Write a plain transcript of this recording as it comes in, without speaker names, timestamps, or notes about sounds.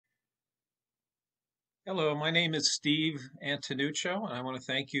Hello, my name is Steve Antonuccio, and I want to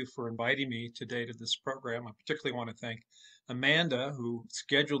thank you for inviting me today to this program. I particularly want to thank Amanda, who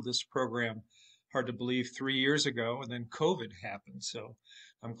scheduled this program, hard to believe, 3 years ago, and then COVID happened. So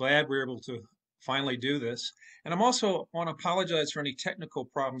I'm glad we were able to finally do this. And I'm also want to apologize for any technical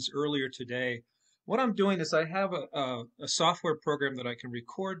problems earlier today. What I'm doing is I have a software program that I can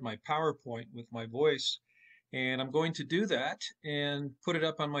record my PowerPoint with my voice, and I'm going to do that and put it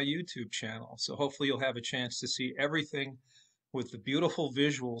up on my YouTube channel. So hopefully you'll have a chance to see everything with the beautiful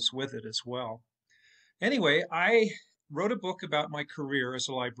visuals with it as well. Anyway, I wrote a book about my career as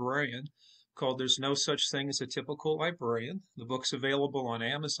a librarian called There's No Such Thing as a Typical Librarian. The book's available on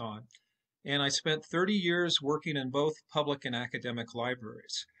Amazon. And I spent 30 years working in both public and academic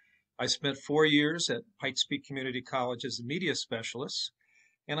libraries. I spent 4 years at Pikes Peak Community College as a media specialist,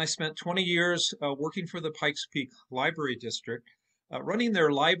 and I spent 20 years working for the Pikes Peak Library District, running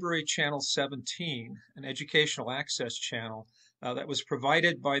their Library Channel 17, an educational access channel that was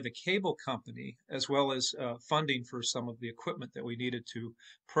provided by the cable company, as well as funding for some of the equipment that we needed to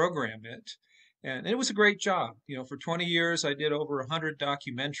program it. And it was a great job. You know, for 20 years, I did over 100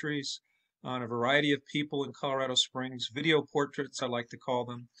 documentaries on a variety of people in Colorado Springs, video portraits, I like to call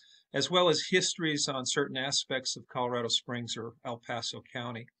them, as well as histories on certain aspects of Colorado Springs or El Paso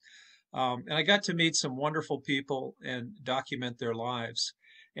County. And I got to meet some wonderful people and document their lives.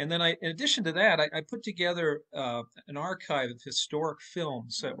 And then in addition to that, I put together an archive of historic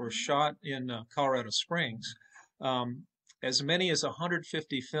films that were shot in Colorado Springs, as many as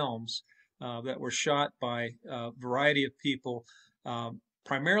 150 films that were shot by a variety of people,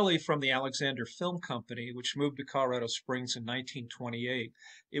 primarily from the Alexander Film Company, which moved to Colorado Springs in 1928.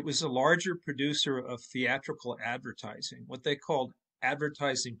 It was a larger producer of theatrical advertising, what they called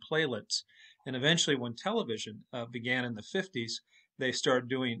advertising playlets. And eventually, when television began in the 50s, they started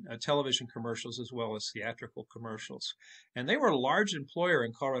doing television commercials as well as theatrical commercials. And they were a large employer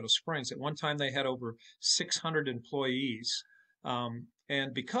in Colorado Springs. At one time, they had over 600 employees.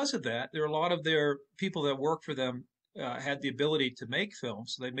 And because of that, there are a lot of their people that work for them had the ability to make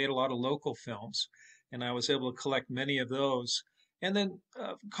films. They made a lot of local films, and I was able to collect many of those. And then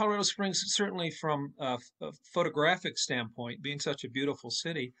Colorado Springs, certainly from a photographic standpoint, being such a beautiful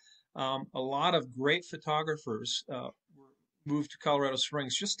city, a lot of great photographers moved to Colorado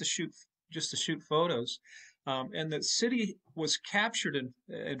Springs just to shoot photos. And the city was captured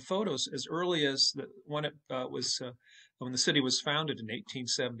in photos as early as when when the city was founded in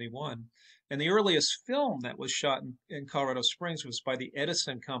 1871. And the earliest film that was shot in Colorado Springs was by the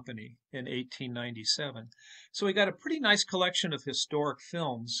Edison Company in 1897. So we got a pretty nice collection of historic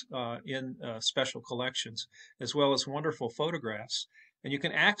films in special collections, as well as wonderful photographs. And you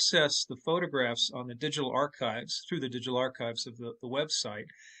can access the photographs on the digital archives through the digital archives of the website.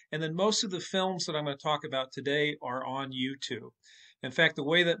 And then most of the films that I'm going to talk about today are on YouTube. In fact, the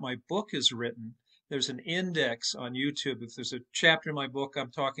way that my book is written, there's an index on YouTube. If there's a chapter in my book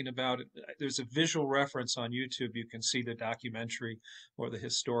I'm talking about, there's a visual reference on YouTube. You can see the documentary or the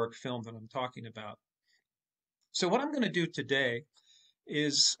historic film that I'm talking about. So what I'm going to do today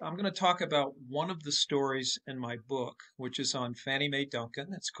is I'm going to talk about one of the stories in my book, which is on Fannie Mae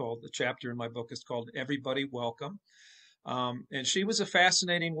Duncan. The chapter in my book is called Everybody Welcome. And she was a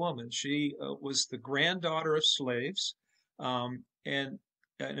fascinating woman. She was the granddaughter of slaves. And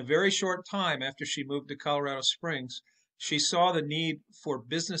in a very short time after she moved to Colorado Springs, she saw the need for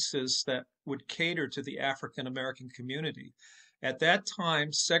businesses that would cater to the African American community. At that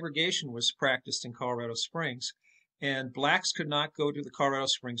time, segregation was practiced in Colorado Springs, and blacks could not go to the Colorado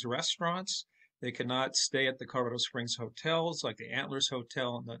Springs restaurants. They could not stay at the Colorado Springs hotels like the Antlers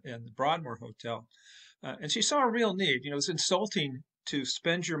Hotel and the Broadmoor Hotel. And she saw a real need. You know, it's insulting to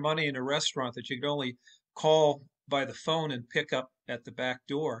spend your money in a restaurant that you could only call by the phone and pick up at the back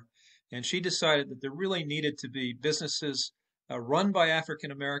door. And she decided that there really needed to be businesses run by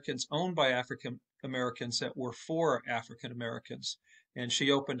African Americans, owned by African Americans that were for African Americans. And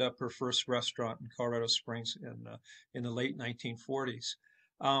she opened up her first restaurant in Colorado Springs in the late 1940s.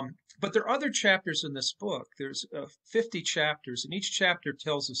 But there are other chapters in this book. There's 50 chapters, and each chapter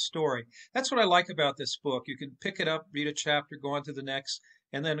tells a story. That's what I like about this book. You can pick it up, read a chapter, go on to the next,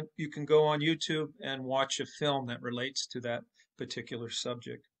 and then you can go on YouTube and watch a film that relates to that particular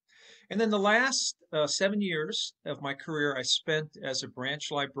subject. And then the last 7 years of my career, I spent as a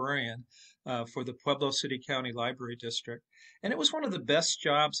branch librarian for the Pueblo City County Library District. And it was one of the best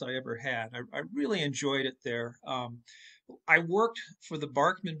jobs I ever had. I really enjoyed it there. I worked for the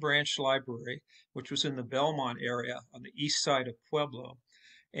Barkman Branch Library, which was in the Belmont area on the east side of Pueblo.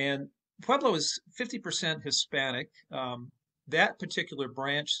 And Pueblo is 50% Hispanic. that particular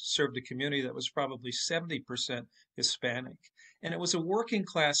branch served a community that was probably 70% Hispanic. And it was a working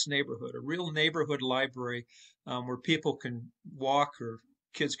class neighborhood, a real neighborhood library where people can walk or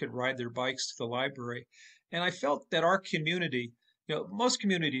kids could ride their bikes to the library. And I felt that our community, most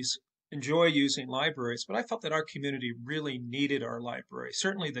communities enjoy using libraries, but I felt that our community really needed our library.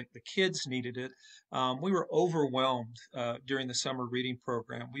 Certainly the kids needed it. We were overwhelmed during the summer reading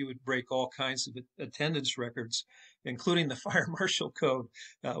program. We would break all kinds of attendance records, including the fire marshal code,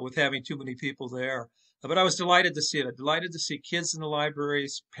 with having too many people there. But I was delighted to see it. Delighted to see kids in the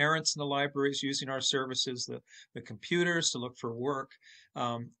libraries, parents in the libraries using our services, the computers to look for work.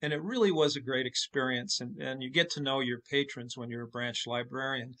 And it really was a great experience. And you get to know your patrons when you're a branch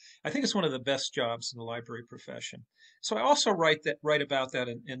librarian. I think it's one of the best jobs in the library profession. So I also write about that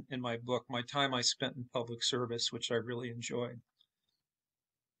in my book, my time I spent in public service, which I really enjoyed.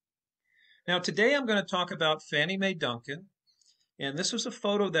 Now, today I'm going to talk about Fannie Mae Duncan. And this was a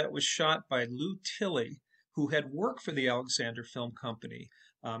photo that was shot by Lou Tilley, who had worked for the Alexander Film Company.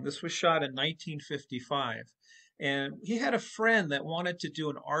 This was shot in 1955. And he had a friend that wanted to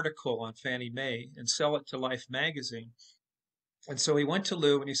do an article on Fannie Mae and sell it to Life magazine. And so he went to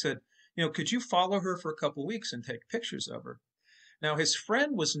Lou and he said, could you follow her for a couple weeks and take pictures of her? Now, his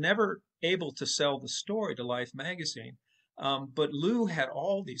friend was never able to sell the story to Life magazine, but Lou had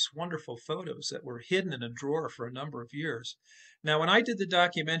all these wonderful photos that were hidden in a drawer for a number of years. Now, when I did the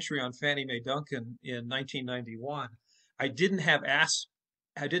documentary on Fannie Mae Duncan in 1991, I didn't have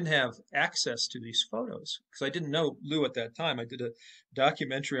access to these photos because I didn't know Lou at that time. I did a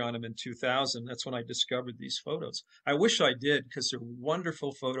documentary on him in 2000. That's when I discovered these photos. I wish I did because they're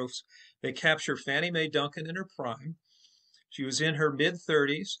wonderful photos. They capture Fannie Mae Duncan in her prime. She was in her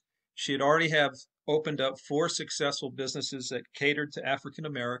mid-30s. She had already opened up 4 successful businesses that catered to African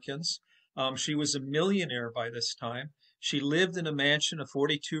Americans. She was a millionaire by this time. She lived in a mansion, a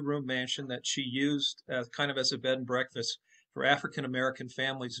 42-room mansion that she used kind of as a bed and breakfast for African American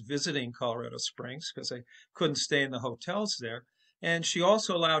families visiting Colorado Springs because they couldn't stay in the hotels there. And she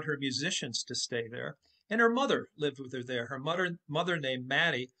also allowed her musicians to stay there. And her mother lived with her there. Her mother named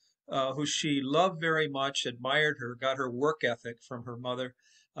Maddie, who she loved very much, admired her, got her work ethic from her mother.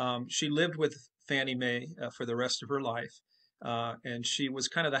 She lived with Fannie Mae for the rest of her life. And she was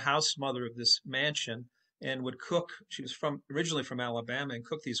kind of the house mother of this mansion and would cook. She was originally from Alabama and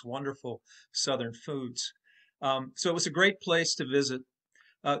cooked these wonderful Southern foods. So it was a great place to visit.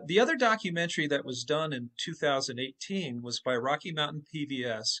 The other documentary that was done in 2018 was by Rocky Mountain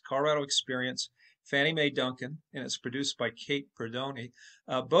PBS, Colorado Experience, Fannie Mae Duncan, and it's produced by Kate Perdoni.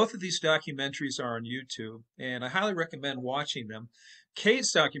 Both of these documentaries are on YouTube, and I highly recommend watching them.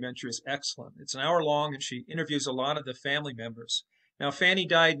 Kate's documentary is excellent. It's an hour long, and she interviews a lot of the family members. Now, Fannie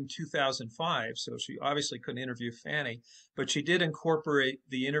died in 2005, so she obviously couldn't interview Fannie, but she did incorporate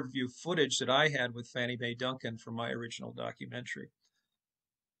the interview footage that I had with Fannie Mae Duncan from my original documentary.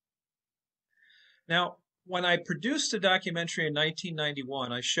 Now, when I produced the documentary in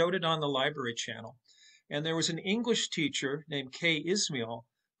 1991, I showed it on the Library Channel, and there was an English teacher named Kay Ismail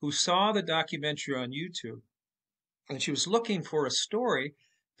who saw the documentary on YouTube, and she was looking for a story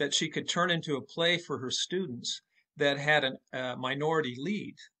that she could turn into a play for her students that had a minority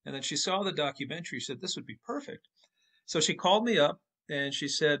lead. And then she saw the documentary, she said, this would be perfect. So she called me up and she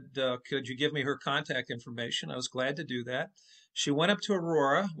said, could you give me her contact information? I was glad to do that. She went up to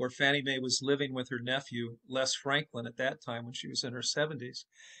Aurora, where Fannie Mae was living with her nephew, Les Franklin, at that time when she was in her 70s.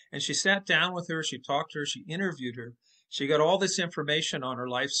 And she sat down with her, she talked to her, she interviewed her. She got all this information on her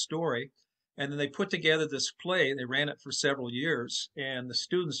life story. And then they put together this play. They ran it for several years, and the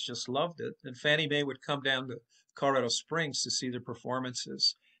students just loved it. And Fannie Mae would come down to Colorado Springs to see the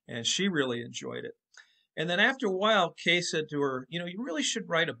performances, and she really enjoyed it. And then after a while, Kay said to her, you really should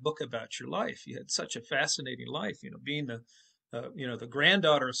write a book about your life. You had such a fascinating life, being the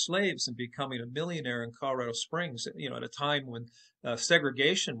granddaughter of slaves and becoming a millionaire in Colorado Springs, at a time when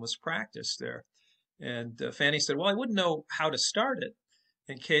segregation was practiced there. And Fannie said, well, I wouldn't know how to start it.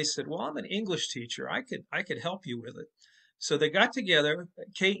 And Kay said, well, I'm an English teacher. I could help you with it. So they got together.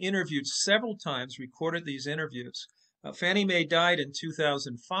 Kay interviewed several times, recorded these interviews. Fannie Mae died in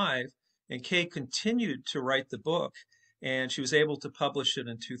 2005, and Kay continued to write the book, and she was able to publish it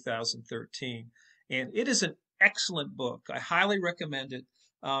in 2013. And it is an excellent book. I highly recommend it.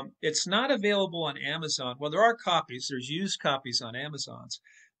 It's not available on Amazon. Well, there are copies. There's used copies on Amazon's.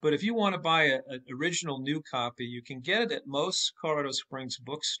 But if you want to buy an original new copy, you can get it at most Colorado Springs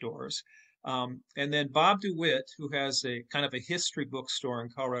bookstores. And then Bob DeWitt, who has a kind of a history bookstore in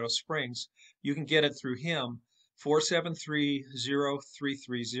Colorado Springs, you can get it through him,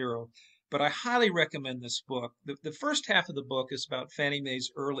 473-0330. but I highly recommend this book. The first half of the book is about Fannie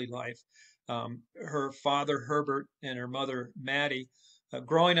Mae's early life. Her father, Herbert, and her mother, Maddie,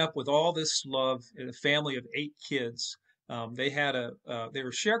 growing up with all this love in a family of 8 kids. They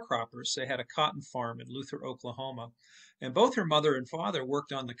were sharecroppers. They had a cotton farm in Luther, Oklahoma, and both her mother and father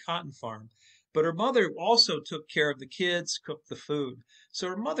worked on the cotton farm. But her mother also took care of the kids, cooked the food. So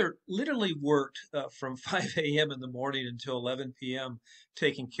her mother literally worked from 5 a.m. in the morning until 11 p.m.,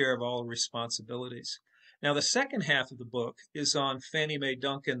 taking care of all the responsibilities. Now, the second half of the book is on Fannie Mae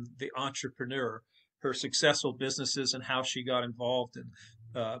Duncan, the entrepreneur, her successful businesses and how she got involved in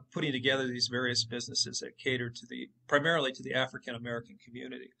putting together these various businesses that catered to primarily to the African American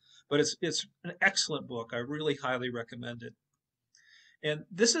community. But it's an excellent book. I really highly recommend it. And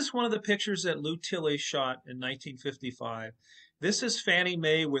this is one of the pictures that Lou Tilley shot in 1955. This is Fannie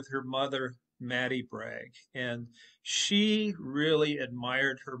Mae with her mother, Maddie Bragg. And she really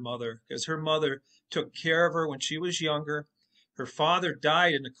admired her mother because her mother took care of her when she was younger. Her father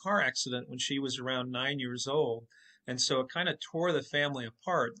died in a car accident when she was around 9 years old. And so it kind of tore the family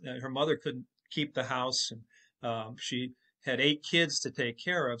apart. Her mother couldn't keep the house, and she had 8 kids to take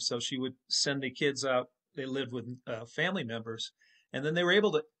care of. So she would send the kids out. They lived with family members. And then they were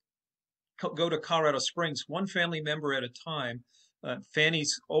able to go to Colorado Springs, one family member at a time.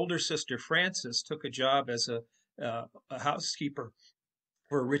 Fannie's older sister, Frances, took a job as a housekeeper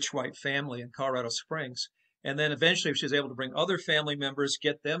for a rich white family in Colorado Springs. And then eventually she was able to bring other family members,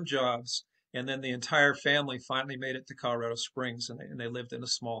 get them jobs. And then the entire family finally made it to Colorado Springs, and they lived in a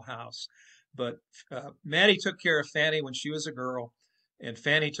small house. But Maddie took care of Fannie when she was a girl, and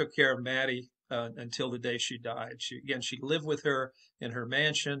Fannie took care of Maddie until the day she died. She lived with her in her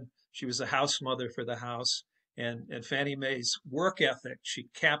mansion. She was a house mother for the house. And Fannie Mae's work ethic, she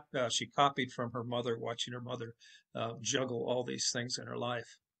copied from her mother, watching her mother juggle all these things in her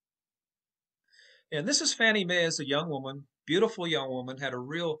life. And this is Fannie Mae as a young woman, beautiful young woman, had a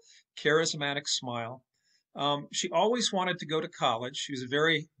real charismatic smile. She always wanted to go to college. She was a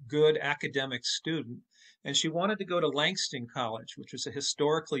very good academic student, and she wanted to go to Langston College, which was a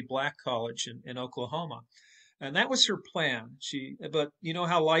historically black college in Oklahoma. And that was her plan. But you know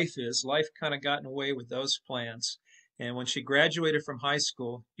how life is. Life kind of got in the way with those plans. And when she graduated from high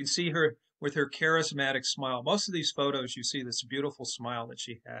school, you see her with her charismatic smile. Most of these photos, you see this beautiful smile that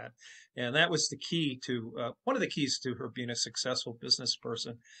she had. And that was the key to, one of the keys to her being a successful business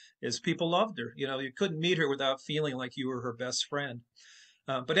person, is people loved her. You know, you couldn't meet her without feeling like you were her best friend.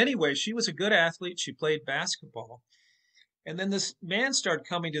 But anyway, she was a good athlete. She played basketball. And then this man started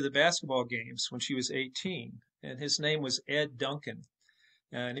coming to the basketball games when she was 18, and his name was Ed Duncan.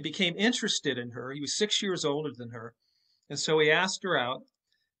 And he became interested in her. He was 6 years older than her. And so he asked her out.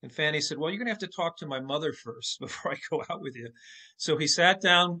 And Fannie said, well, you're going to have to talk to my mother first before I go out with you. So he sat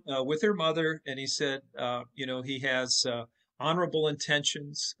down with her mother, and he said, he has honorable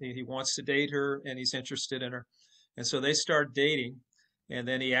intentions. He wants to date her, and he's interested in her. And so they started dating. And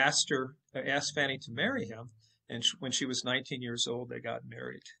then he asked Fannie to marry him. And when she was 19 years old, they got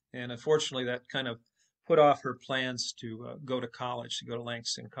married. And unfortunately, that kind of put off her plans to go to college, to go to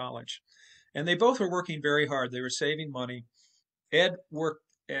Langston College. And they both were working very hard. They were saving money. Ed worked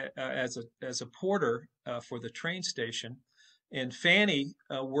as a porter for the train station, and Fannie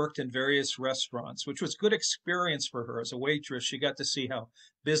worked in various restaurants, which was good experience for her as a waitress. She got to see how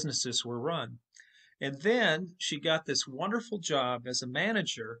businesses were run. And then she got this wonderful job as a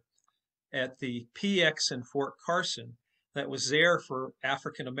manager at the PX in Fort Carson that was there for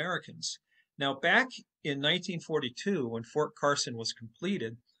African Americans. Now, back in 1942, when Fort Carson was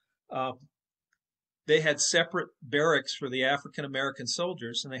completed, they had separate barracks for the African American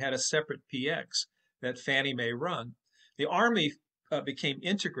soldiers, and they had a separate PX that Fannie Mae run. The Army became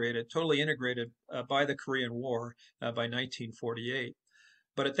totally integrated by the Korean War by 1948.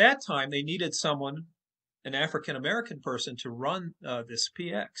 But at that time, they needed someone, an African American person, to run this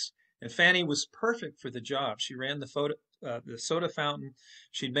PX. And Fannie was perfect for the job. She ran the soda fountain.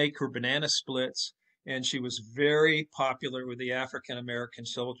 She'd make her banana splits. And she was very popular with the African American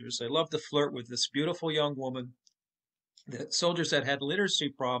soldiers. They loved to flirt with this beautiful young woman. The soldiers that had literacy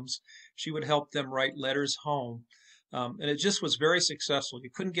problems, she would help them write letters home. And it just was very successful.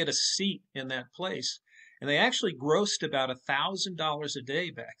 You couldn't get a seat in that place. And they actually grossed about $1,000 a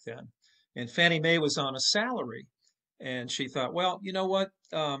day back then. And Fannie Mae was on a salary. And she thought, well, you know what?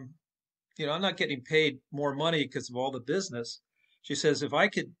 I'm not getting paid more money because of all the business. She says, if I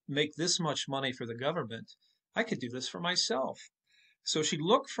could make this much money for the government, I could do this for myself. So she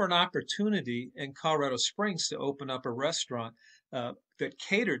looked for an opportunity in Colorado Springs to open up a restaurant that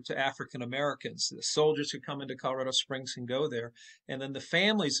catered to African Americans. The soldiers could come into Colorado Springs and go there, and then the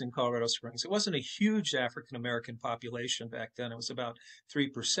families in Colorado Springs. It wasn't a huge African American population back then, it was about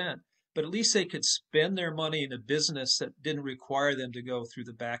 3%. But at least they could spend their money in a business that didn't require them to go through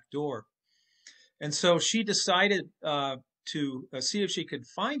the back door. And so she decided to see if she could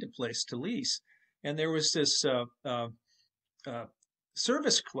find a place to lease. And there was this uh,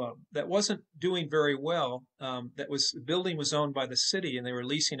 service club that wasn't doing very well. The building was owned by the city, and they were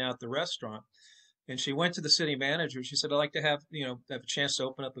leasing out the restaurant. And she went to the city manager. She said, "I'd like to have a chance to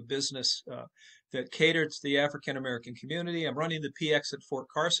open up a business that catered to the African American community. I'm running the PX at Fort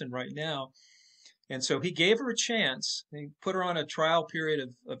Carson right now." And so he gave her a chance. He put her on a trial period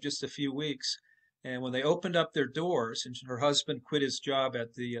of just a few weeks. And when they opened up their doors, and her husband quit his job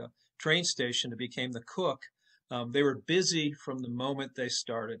at the train station and became the cook, they were busy from the moment they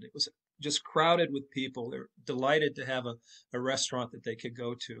started. It was just crowded with people. They were delighted to have a restaurant that they could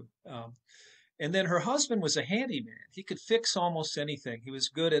go to. And then her husband was a handyman. He could fix almost anything. He was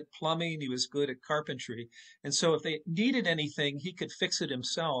good at plumbing. He was good at carpentry. And so if they needed anything, he could fix it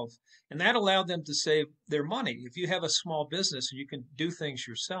himself. And that allowed them to save their money. If you have a small business and you can do things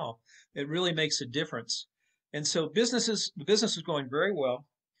yourself, it really makes a difference. And so the business was going very well.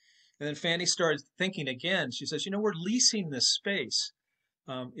 And then Fannie started thinking again. She says, we're leasing this space.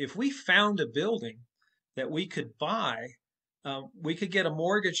 If we found a building that we could buy, we could get a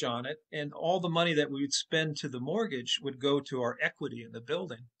mortgage on it, and all the money that we would spend to the mortgage would go to our equity in the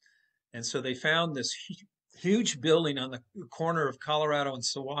building. And so they found this huge building on the corner of Colorado and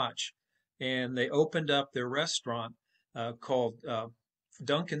Saguache, and they opened up their restaurant called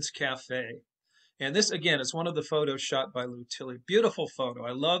Duncan's Cafe. And this, again, is one of the photos shot by Lou Tilley. Beautiful photo.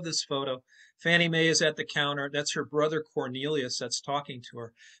 I love this photo. Fannie Mae is at the counter. That's her brother Cornelius that's talking to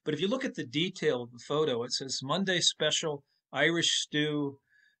her. But if you look at the detail of the photo, it says Monday special Irish stew,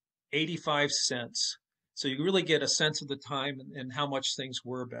 85 cents. So you really get a sense of the time and how much things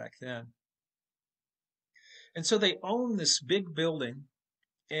were back then. And so they own this big building,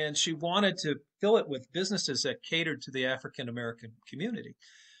 and she wanted to fill it with businesses that catered to the African American community.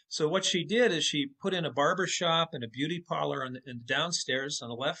 So what she did is she put in a barber shop and a beauty parlor in downstairs on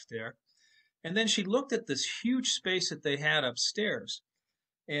the left there. And then she looked at this huge space that they had upstairs.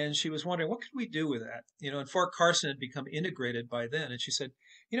 And she was wondering, what could we do with that? And Fort Carson had become integrated by then. And she said,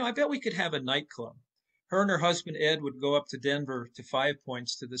 I bet we could have a nightclub. Her and her husband, Ed, would go up to Denver to Five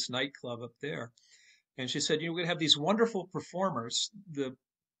Points to this nightclub up there. And she said, we're going to have these wonderful performers. The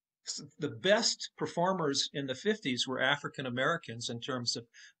best performers in the 50s were African Americans in terms of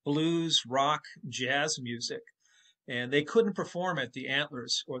blues, rock, jazz music. And they couldn't perform at the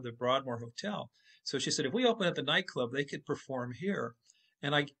Antlers or the Broadmoor Hotel. So she said, if we open up a nightclub, they could perform here.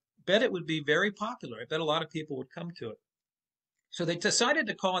 And I bet it would be very popular. I bet a lot of people would come to it. So they decided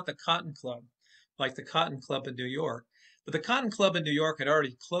to call it the Cotton Club, like the Cotton Club in New York. But the Cotton Club in New York had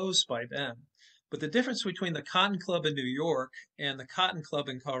already closed by then. But the difference between the Cotton Club in New York and the Cotton Club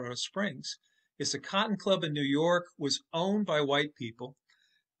in Colorado Springs is the Cotton Club in New York was owned by white people,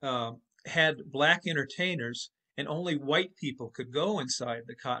 had black entertainers, and only white people could go inside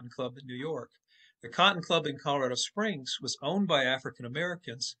the Cotton Club in New York. The Cotton Club in Colorado Springs was owned by African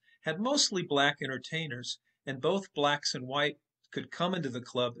Americans, had mostly black entertainers, and both blacks and white could come into the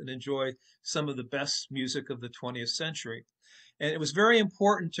club and enjoy some of the best music of the 20th century. And it was very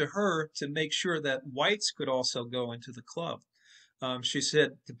important to her to make sure that whites could also go into the club. She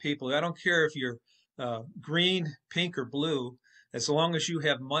said to people, I don't care if you're green, pink, or blue, as long as you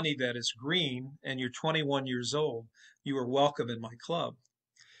have money that is green and you're 21 years old, you are welcome in my club.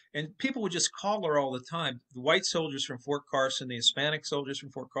 And people would just call her all the time. The white soldiers from Fort Carson, the Hispanic soldiers from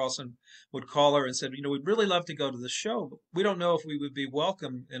Fort Carson would call her and said, we'd really love to go to the show, but we don't know if we would be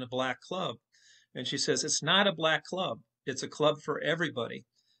welcome in a black club. And she says, it's not a black club. It's a club for everybody.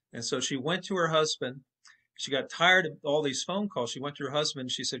 And so she went to her husband. She got tired of all these phone calls. She went to her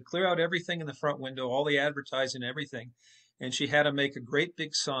husband. She said, clear out everything in the front window, all the advertising, everything. And she had to make a great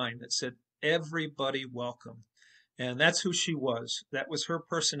big sign that said, everybody welcome. And that's who she was. That was her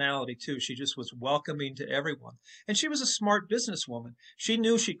personality, too. She just was welcoming to everyone. And she was a smart businesswoman. She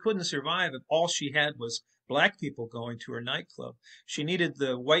knew she couldn't survive if all she had was black people going to her nightclub. She needed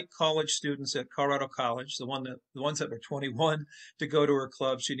the white college students at Colorado College, the ones that were 21, to go to her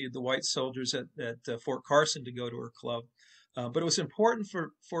club. She needed the white soldiers at Fort Carson to go to her club. But it was important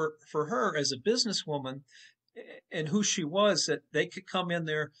for her as a businesswoman and who she was that they could come in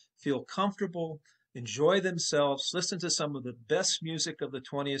there, feel comfortable, enjoy themselves, listen to some of the best music of the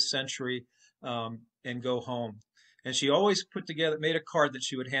 20th century, and go home. And she always made a card that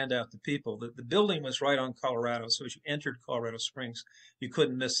she would hand out to people. The building was right on Colorado, so as you entered Colorado Springs, you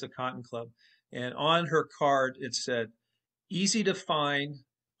couldn't miss the Cotton Club. And on her card, it said, easy to find,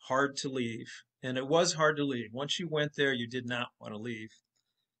 hard to leave. And it was hard to leave. Once you went there, you did not want to leave.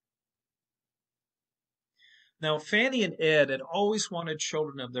 Now, Fannie and Ed had always wanted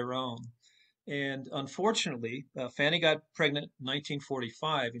children of their own. And unfortunately, Fannie got pregnant in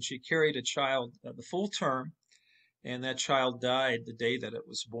 1945, and she carried a child the full term, and that child died the day that it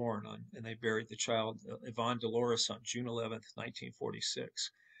was born. And they buried the child, Yvonne Dolores, on June 11th,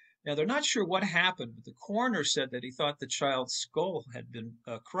 1946. Now, they're not sure what happened, but the coroner said that he thought the child's skull had been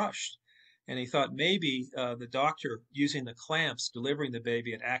crushed. And he thought maybe the doctor, using the clamps delivering the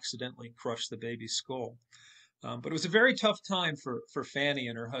baby, had accidentally crushed the baby's skull. But it was a very tough time for Fannie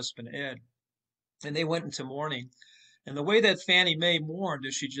and her husband, Ed. And they went into mourning. And the way that Fannie Mae mourned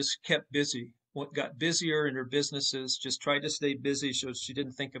is she just kept busy. What got busier in her businesses, just tried to stay busy so she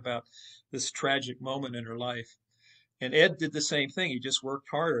didn't think about this tragic moment in her life. And Ed did the same thing. He just worked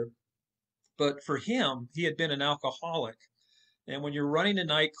harder. But for him, he had been an alcoholic. And when you're running a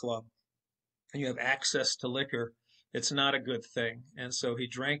nightclub and you have access to liquor, it's not a good thing. And so he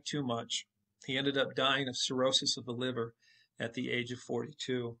drank too much. He ended up dying of cirrhosis of the liver at the age of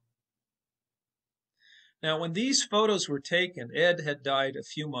 42. Now, when these photos were taken, Ed had died a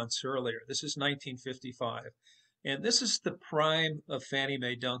few months earlier. This is 1955. And this is the prime of Fannie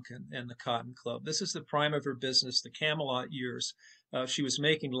Mae Duncan and the Cotton Club. This is the prime of her business, the Camelot years. She was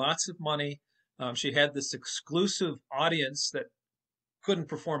making lots of money. She had this exclusive audience that couldn't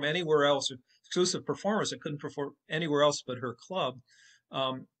perform anywhere else, exclusive performers that couldn't perform anywhere else but her club.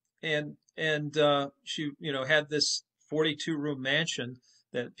 She, had this 42-room mansion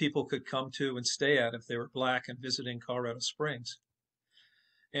that people could come to and stay at if they were Black and visiting Colorado Springs.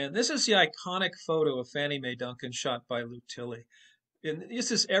 And this is the iconic photo of Fannie Mae Duncan shot by Lou Tilley. And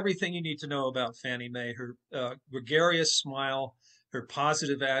this is everything you need to know about Fannie Mae, her gregarious smile, her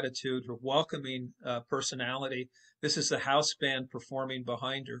positive attitude, her welcoming personality. This is the house band performing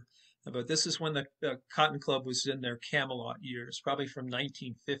behind her. But this is when the Cotton Club was in their Camelot years, probably from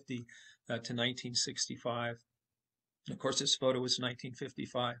 1950 to 1965. Of course, this photo was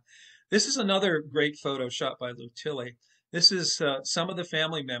 1955. This is another great photo shot by Lou Tilley. This is some of the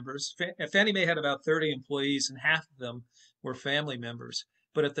family members. Fannie Mae had about 30 employees, and half of them were family members.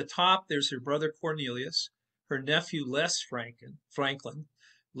 But at the top, there's her brother Cornelius, her nephew Les Franklin,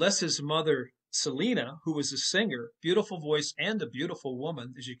 Les's mother Selena, who was a singer, beautiful voice and a beautiful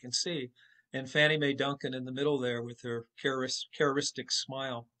woman, as you can see, and Fannie Mae Duncan in the middle there with her characteristic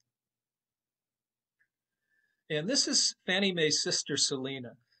smile. And this is Fannie Mae's sister,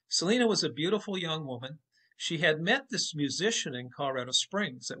 Selena. Selena was a beautiful young woman. She had met this musician in Colorado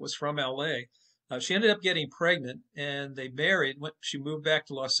Springs that was from LA. She ended up getting pregnant and they married. When she moved back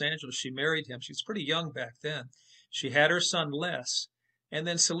to Los Angeles, she married him. She was pretty young back then. She had her son, Les. And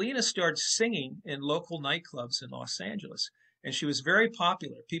then Selena started singing in local nightclubs in Los Angeles. And she was very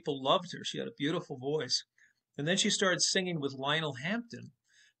popular. People loved her. She had a beautiful voice. And then she started singing with Lionel Hampton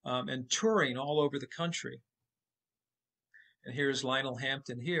and touring all over the country. And here's Lionel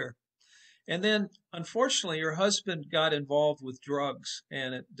Hampton here. And then, unfortunately, her husband got involved with drugs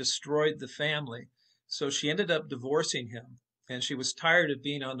and it destroyed the family. So she ended up divorcing him. And she was tired of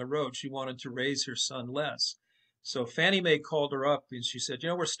being on the road. She wanted to raise her son, Les. So Fannie Mae called her up and she said,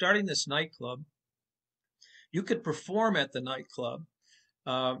 we're starting this nightclub. You could perform at the nightclub.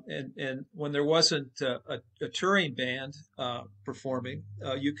 And when there wasn't a touring band performing,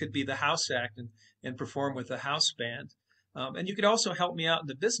 you could be the house act and perform with the house band. And you could also help me out in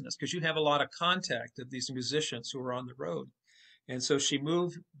the business because you have a lot of contact of these musicians who are on the road. And so she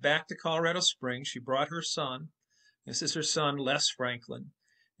moved back to Colorado Springs. She brought her son. This is her son, Les Franklin.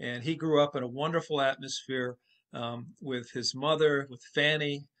 And he grew up in a wonderful atmosphere with his mother, with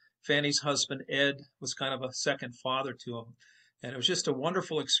Fannie. Fannie's husband, Ed, was kind of a second father to him. And it was just a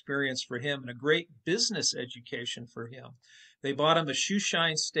wonderful experience for him and a great business education for him. They bought him a shoe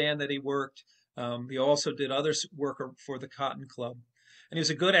shine stand that he worked. He also did other work for the Cotton Club. And he was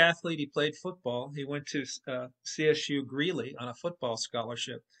a good athlete. He played football. He went to CSU Greeley on a football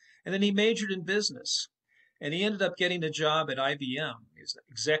scholarship. And then he majored in business. And he ended up getting a job at IBM. He was an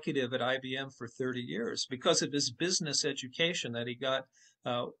executive at IBM for 30 years because of his business education that he got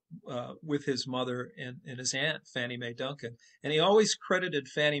with his mother and his aunt, Fannie Mae Duncan. And he always credited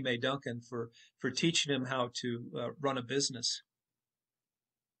Fannie Mae Duncan for teaching him how to run a business.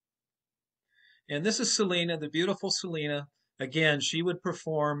 And this is Selena, the beautiful Selena. Again, she would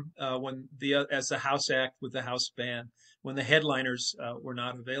perform as the house act with the house band when the headliners were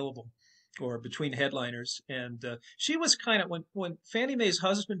not available. or between headliners. And she was kind of, when Fannie Mae's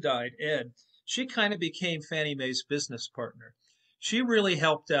husband died, Ed, she kind of became Fannie Mae's business partner. She really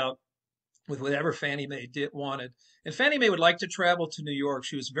helped out with whatever Fannie Mae wanted. And Fannie Mae would like to travel to New York.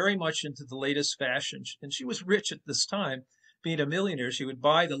 She was very much into the latest fashion, and she was rich at this time, being a millionaire. She would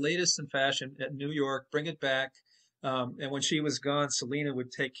buy the latest in fashion at New York, bring it back, and when she was gone, Selena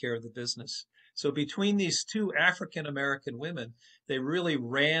would take care of the business. So between these two African American women, they really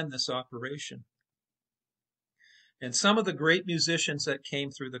ran this operation. And some of the great musicians that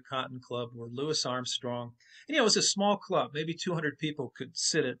came through the Cotton Club were Louis Armstrong. And, it was a small club. Maybe 200 people could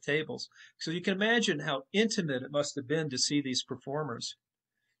sit at tables. So you can imagine how intimate it must have been to see these performers.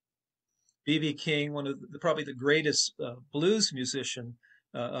 B.B. King, one of probably the greatest blues musician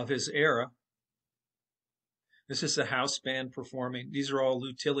of his era. This is a house band performing. These are all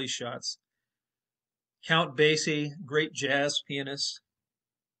Lou Tilley shots. Count Basie, great jazz pianist.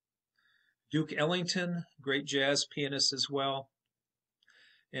 Duke Ellington, great jazz pianist as well.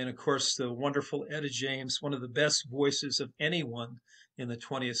 And of course, the wonderful Etta James, one of the best voices of anyone in the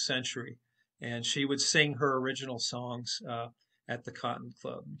 20th century. And she would sing her original songs at the Cotton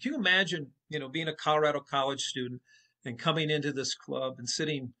Club. Can you imagine, being a Colorado College student and coming into this club and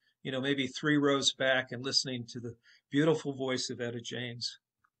sitting, maybe 3 rows back and listening to the beautiful voice of Etta James?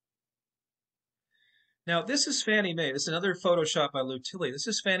 Now, this is Fannie Mae. This is another photo shot by Lou Tilley. This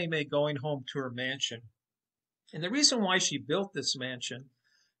is Fannie Mae going home to her mansion. And the reason why she built this mansion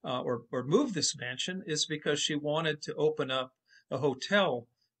or moved this mansion is because she wanted to open up a hotel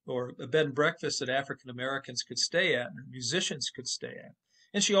or a bed and breakfast that African Americans could stay at and musicians could stay at.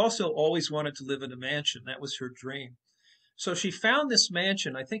 And she also always wanted to live in a mansion. That was her dream. So she found this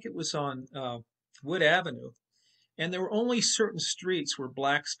mansion, I think it was on Wood Avenue, and there were only certain streets where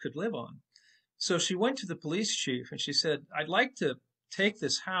blacks could live on. So she went to the police chief and she said, I'd like to take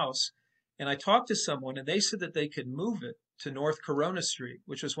this house. And I talked to someone and they said that they could move it to North Corona Street,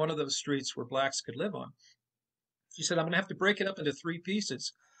 which was one of those streets where blacks could live on. She said, I'm going to have to break it up into 3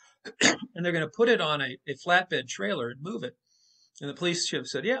 pieces and they're going to put it on a flatbed trailer and move it. And the police chief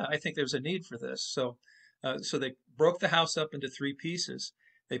said, yeah, I think there's a need for this. So they broke the house up into 3 pieces.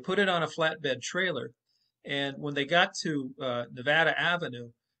 They put it on a flatbed trailer. And when they got to Nevada Avenue,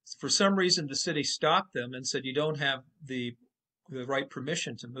 for some reason, the city stopped them and said, you don't have the right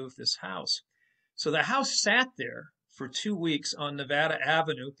permission to move this house. So the house sat there for 2 weeks on Nevada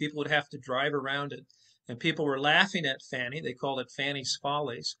Avenue. People would have to drive around it. And people were laughing at Fannie. They called it Fannie's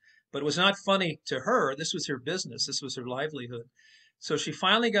Follies. But it was not funny to her. This was her business. This was her livelihood. So she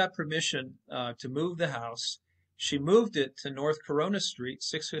finally got permission to move the house. She moved it to North Corona Street,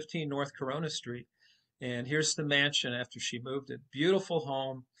 615 North Corona Street. And here's the mansion after she moved it. Beautiful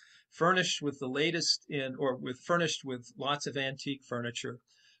home, furnished with the latest furnished with lots of antique furniture.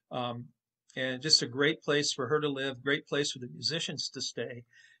 And just a great place for her to live, great place for the musicians to stay,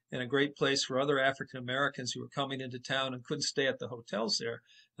 and a great place for other African Americans who were coming into town and couldn't stay at the hotels there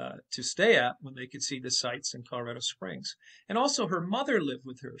to stay at when they could see the sights in Colorado Springs. And also her mother lived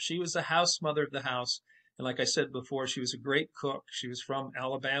with her. She was the house mother of the house. And like I said before, she was a great cook. She was from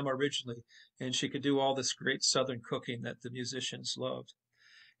Alabama originally, and she could do all this great Southern cooking that the musicians loved.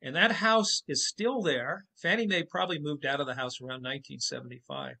 And that house is still there. Fannie Mae probably moved out of the house around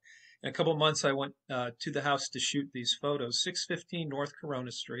 1975. In a couple of months, I went to the house to shoot these photos, 615 North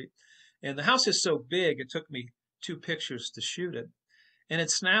Corona Street. And the house is so big, it took me 2 pictures to shoot it. And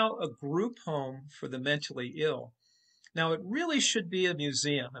it's now a group home for the mentally ill. Now, it really should be a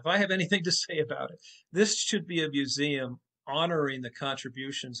museum. If I have anything to say about it, this should be a museum honoring the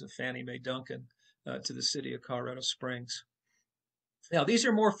contributions of Fannie Mae Duncan to the city of Colorado Springs. Now, these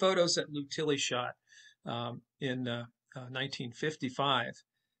are more photos that Lou Tilley shot in 1955.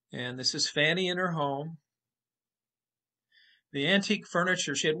 And this is Fannie in her home. The antique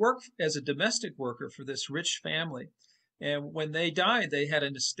furniture, she had worked as a domestic worker for this rich family. And when they died, they had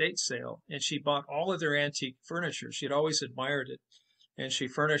an estate sale, and she bought all of their antique furniture. She had always admired it, and she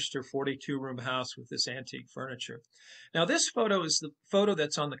furnished her 42-room house with this antique furniture. Now, this photo is the photo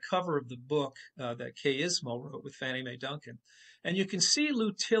that's on the cover of the book that Kay Ismo wrote with Fannie Mae Duncan. And you can see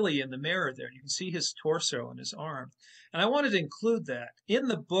Lou Tilley in the mirror there. You can see his torso and his arm. And I wanted to include that. In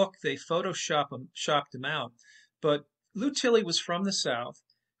the book, they shopped him out. But Lou Tilley was from the South,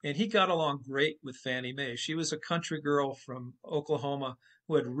 and he got along great with Fannie Mae. She was a country girl from Oklahoma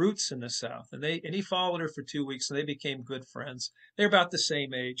who had roots in the South. And he followed her for 2 weeks, and they became good friends. They're about the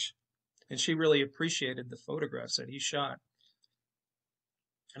same age. And she really appreciated the photographs that he shot.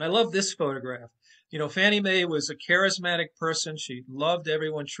 And I love this photograph. Fannie Mae was a charismatic person. She loved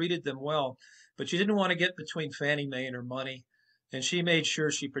everyone, treated them well, but she didn't want to get between Fannie Mae and her money. and she made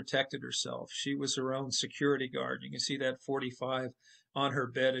sure she protected herself. She was her own security guard. You can see that 45 on her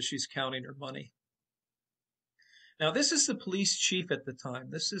bed as she's counting her money. Now, this is the police chief at the time.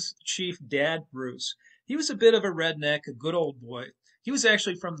 This is Chief Dad Bruce. He was a bit of a redneck, a good old boy. He was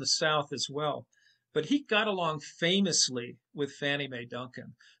actually from the South as well, but he got along famously with Fannie Mae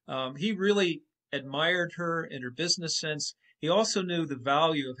Duncan. He really admired her and her business sense. He also knew the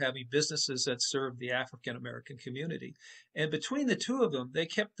value of having businesses that served the African American community. And between the two of them, they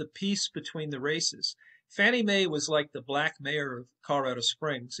kept the peace between the races. Fannie Mae was like the black mayor of Colorado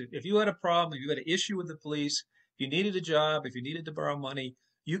Springs. If you had a problem, if you had an issue with the police, if you needed a job, if you needed to borrow money,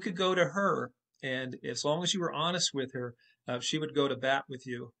 you could go to her. And as long as you were honest with her, she would go to bat with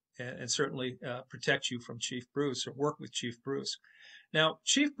you and certainly protect you from Chief Bruce or work with Chief Bruce. Now,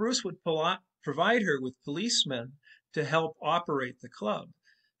 Chief Bruce would provide her with policemen to help operate the club.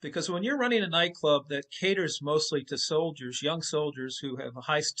 Because when you're running a nightclub that caters mostly to soldiers, young soldiers who have a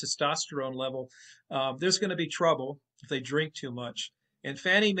high testosterone level, there's going to be trouble if they drink too much. And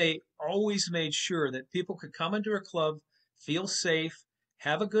Fannie Mae always made sure that people could come into her club, feel safe,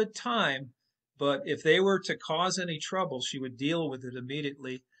 have a good time, but if they were to cause any trouble, she would deal with it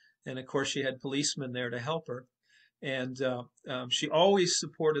immediately. And of course, she had policemen there to help her. And she always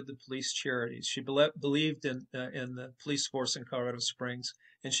supported the police charities. She believed in the police force in Colorado Springs,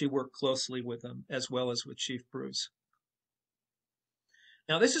 and she worked closely with them as well as with Chief Bruce.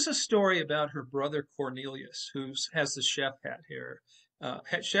 Now, this is a story about her brother Cornelius, who has the chef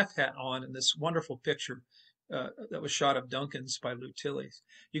hat on in this wonderful picture that was shot of Duncan's by Lou Tilley.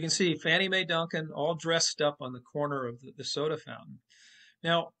 You can see Fannie Mae Duncan all dressed up on the corner of the soda fountain.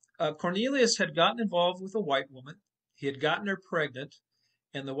 Now, Cornelius had gotten involved with a white woman. He had gotten her pregnant,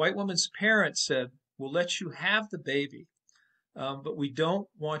 and the white woman's parents said, "We'll let you have the baby, but we don't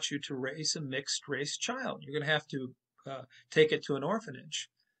want you to raise a mixed race child. You're going to have to take it to an orphanage."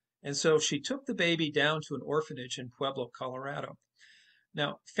 And so she took the baby down to an orphanage in Pueblo, Colorado.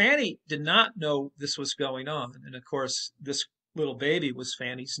 Now, Fannie did not know this was going on. And of course, this little baby was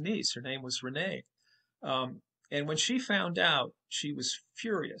Fannie's niece. Her name was Renee. And when she found out, she was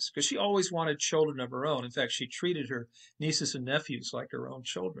furious because she always wanted children of her own. In fact, she treated her nieces and nephews like her own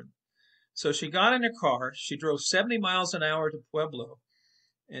children. So she got in her car, she drove 70 miles an hour to Pueblo,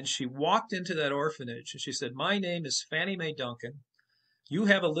 and she walked into that orphanage and she said, "My name is Fannie Mae Duncan. You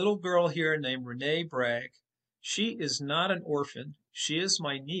have a little girl here named Renee Bragg. She is not an orphan. She is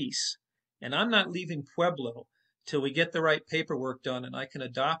my niece, and I'm not leaving Pueblo till we get the right paperwork done and I can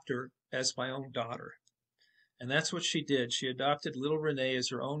adopt her as my own daughter." And that's what she did. She adopted little Renee as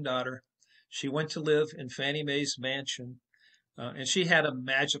her own daughter. She went to live in Fannie Mae's mansion, and she had a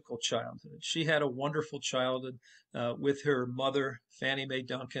magical childhood. She had a wonderful childhood with her mother, Fannie Mae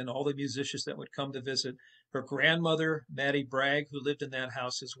Duncan, all the musicians that would come to visit, her grandmother, Maddie Bragg, who lived in that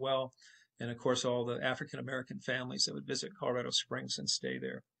house as well, and of course, all the African American families that would visit Colorado Springs and stay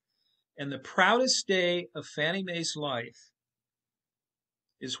there. And the proudest day of Fannie Mae's life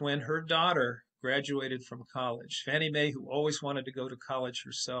is when her daughter graduated from college. Fannie Mae, who always wanted to go to college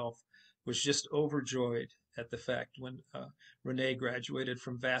herself, was just overjoyed at the fact when Renee graduated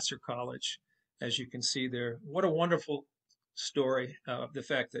from Vassar College, as you can see there. What a wonderful story of the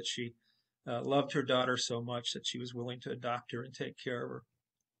fact that she loved her daughter so much that she was willing to adopt her and take care of her.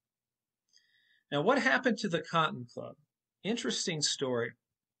 Now, what happened to the Cotton Club? Interesting story.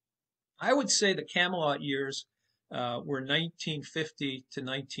 I would say the Camelot years were 1950 to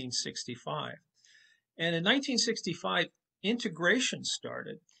 1965. And in 1965, integration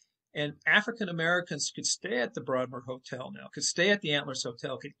started, and African Americans could stay at the Broadmoor Hotel now, could stay at the Antlers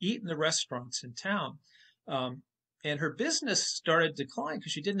Hotel, could eat in the restaurants in town. And her business started to decline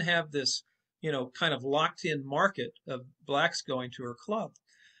because she didn't have this, kind of locked in market of blacks going to her club.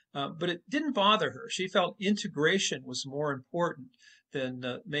 But it didn't bother her. She felt integration was more important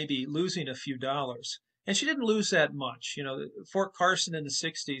than maybe losing a few dollars. And she didn't lose that much. Fort Carson in the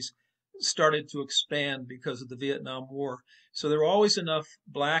 60s started to expand because of the Vietnam War. So there were always enough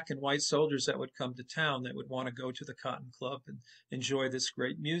black and white soldiers that would come to town that would want to go to the Cotton Club and enjoy this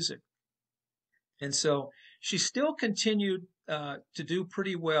great music. And so she still continued to do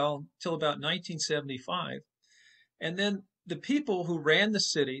pretty well till about 1975. And then the people who ran the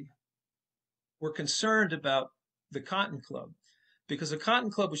city were concerned about the Cotton Club because the Cotton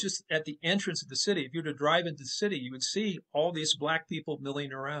Club was just at the entrance of the city. If you were to drive into the city, you would see all these black people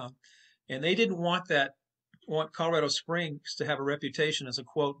milling around. And they didn't want Colorado Springs to have a reputation as a,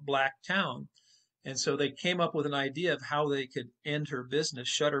 quote, black town. And so they came up with an idea of how they could end her business,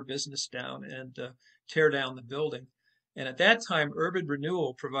 shut her business down, and tear down the building. And at that time, Urban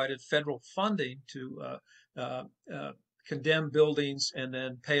Renewal provided federal funding to condemn buildings and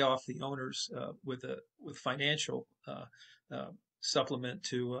then pay off the owners with financial supplement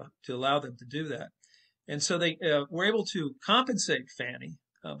to allow them to do that. And so they were able to compensate Fannie,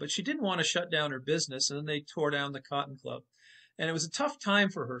 but she didn't want to shut down her business, and then they tore down the Cotton Club. And it was a tough time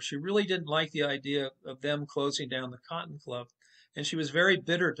for her. She really didn't like the idea of them closing down the Cotton Club. And she was very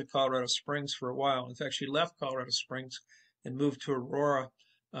bitter to Colorado Springs for a while. In fact, she left Colorado Springs and moved to Aurora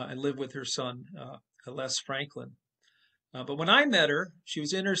and lived with her son, Les Franklin. But when I met her, she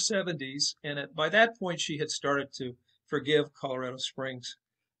was in her 70s, and by that point, she had started to forgive Colorado Springs.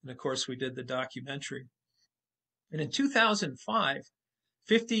 And of course, we did the documentary. And in 2005,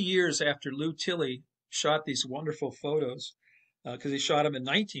 50 years after Lou Tilley shot these wonderful photos, because he shot them in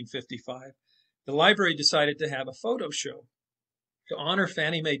 1955, the library decided to have a photo show to honor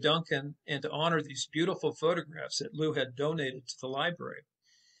Fannie Mae Duncan and to honor these beautiful photographs that Lou had donated to the library.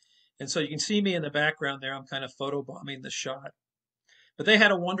 And so you can see me in the background there. I'm kind of photobombing the shot. But they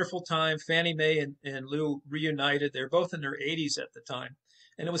had a wonderful time. Fannie Mae and Lou reunited. They were both in their 80s at the time.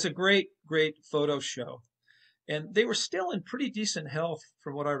 And it was a great, great photo show. And they were still in pretty decent health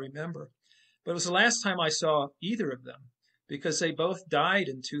from what I remember. But it was the last time I saw either of them because they both died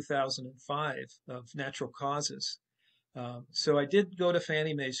in 2005 of natural causes. So I did go to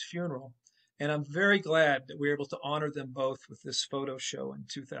Fannie Mae's funeral, and I'm very glad that we were able to honor them both with this photo show in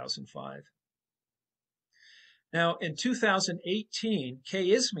 2005. Now, in 2018,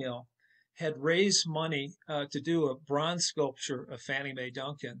 Kay Ismail had raised money to do a bronze sculpture of Fannie Mae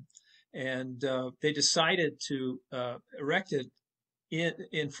Duncan, and they decided to erect it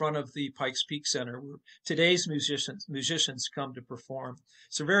in front of the Pikes Peak Center, where today's musicians come to perform.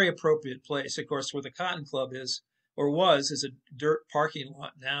 It's a very appropriate place. Of course, where the Cotton Club is, or was, is a dirt parking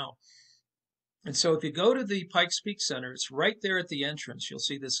lot now. And so if you go to the Pikes Peak Center, it's right there at the entrance. You'll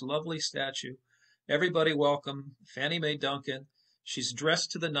see this lovely statue. Everybody welcome Fannie Mae Duncan. She's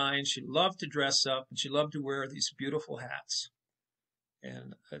dressed to the nines. She loved to dress up, and she loved to wear these beautiful hats.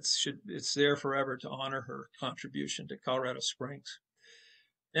 And it's there forever to honor her contribution to Colorado Springs.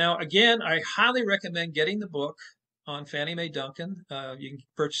 Now, again, I highly recommend getting the book on Fannie Mae Duncan. You can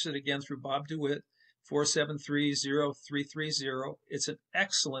purchase it again through Bob DeWitt, 473-0330. It's an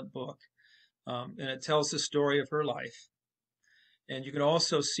excellent book, and it tells the story of her life. And you can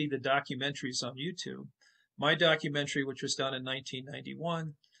also see the documentaries on YouTube. My documentary, which was done in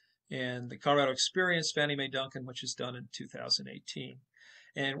 1991, and the Colorado Experience, Fannie Mae Duncan, which is done in 2018.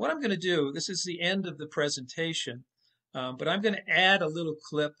 And what I'm going to do, this is the end of the presentation, but I'm going to add a little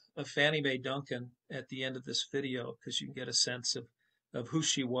clip of Fannie Mae Duncan at the end of this video because you can get a sense of who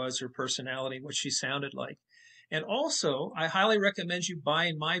she was, her personality, what she sounded like. And also, I highly recommend you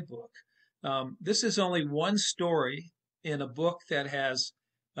buying my book. This is only one story in a book that has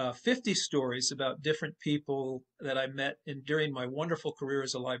 50 stories about different people that I met during my wonderful career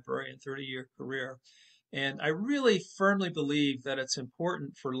as a librarian, 30-year career. And I really firmly believe that it's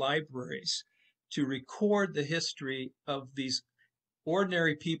important for libraries to record the history of these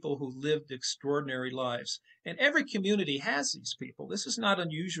ordinary people who lived extraordinary lives. And every community has these people. This is not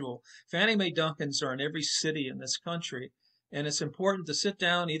unusual. Fannie Mae Duncans are in every city in this country. And it's important to sit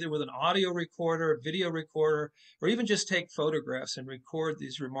down either with an audio recorder, a video recorder, or even just take photographs and record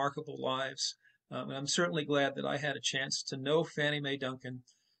these remarkable lives. And I'm certainly glad that I had a chance to know Fannie Mae Duncan,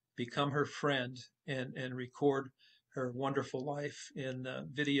 become her friend, and record her wonderful life in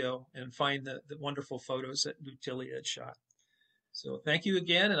video and find the wonderful photos that Lou Tilley had shot. So thank you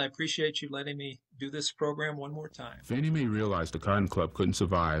again, and I appreciate you letting me do this program one more time. Fannie Mae realized the Cotton Club couldn't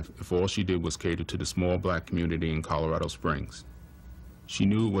survive if all she did was cater to the small black community in Colorado Springs. She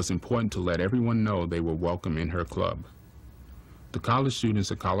knew it was important to let everyone know they were welcome in her club. The college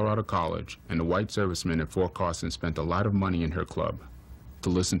students at Colorado College and the white servicemen at Fort Carson spent a lot of money in her club to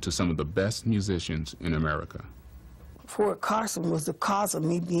listen to some of the best musicians in America. Fort Carson was the cause of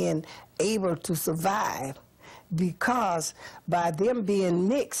me being able to survive, because by them being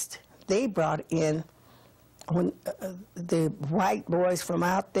mixed, they brought in the white boys from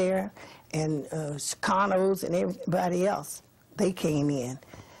out there and Chicanos and everybody else. They came in.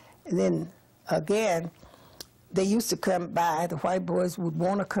 And then again, they used to come by, the white boys would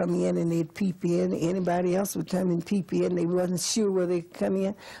want to come in and they'd peep in. Anybody else would come and peep in. They wasn't sure where they'd come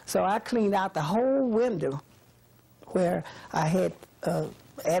in. So I cleaned out the whole window where I had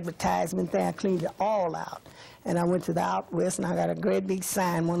advertisement there. I cleaned it all out. And I went to the out west and I got a great big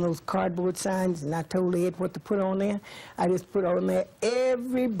sign, one of those cardboard signs, and I told Ed what to put on there. I just put on there,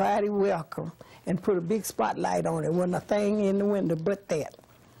 everybody welcome, and put a big spotlight on it. Wasn't a thing in the window but that.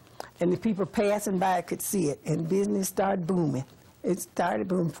 And the people passing by could see it, and business started booming. It started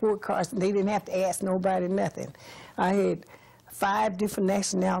from Fort Carson. They didn't have to ask nobody nothing. I had 5 different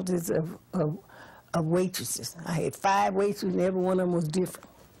nationalities of waitresses. I had 5 waitresses, and every one of them was different.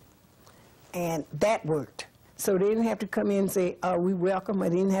 And that worked. So they didn't have to come in and say, "Are we welcome?" I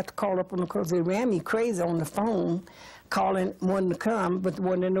didn't have to call up on the call. They ran me crazy on the phone, calling wanting to come, but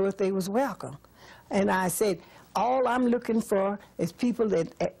wanting to know if they was welcome. And I said, all I'm looking for is people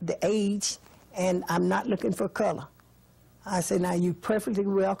that at the age, and I'm not looking for color. I said, now you're perfectly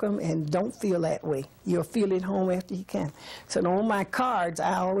welcome, and don't feel that way. You'll feel at home after you come. So on my cards,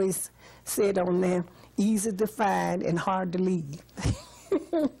 I always said on there, easy to find and hard to leave.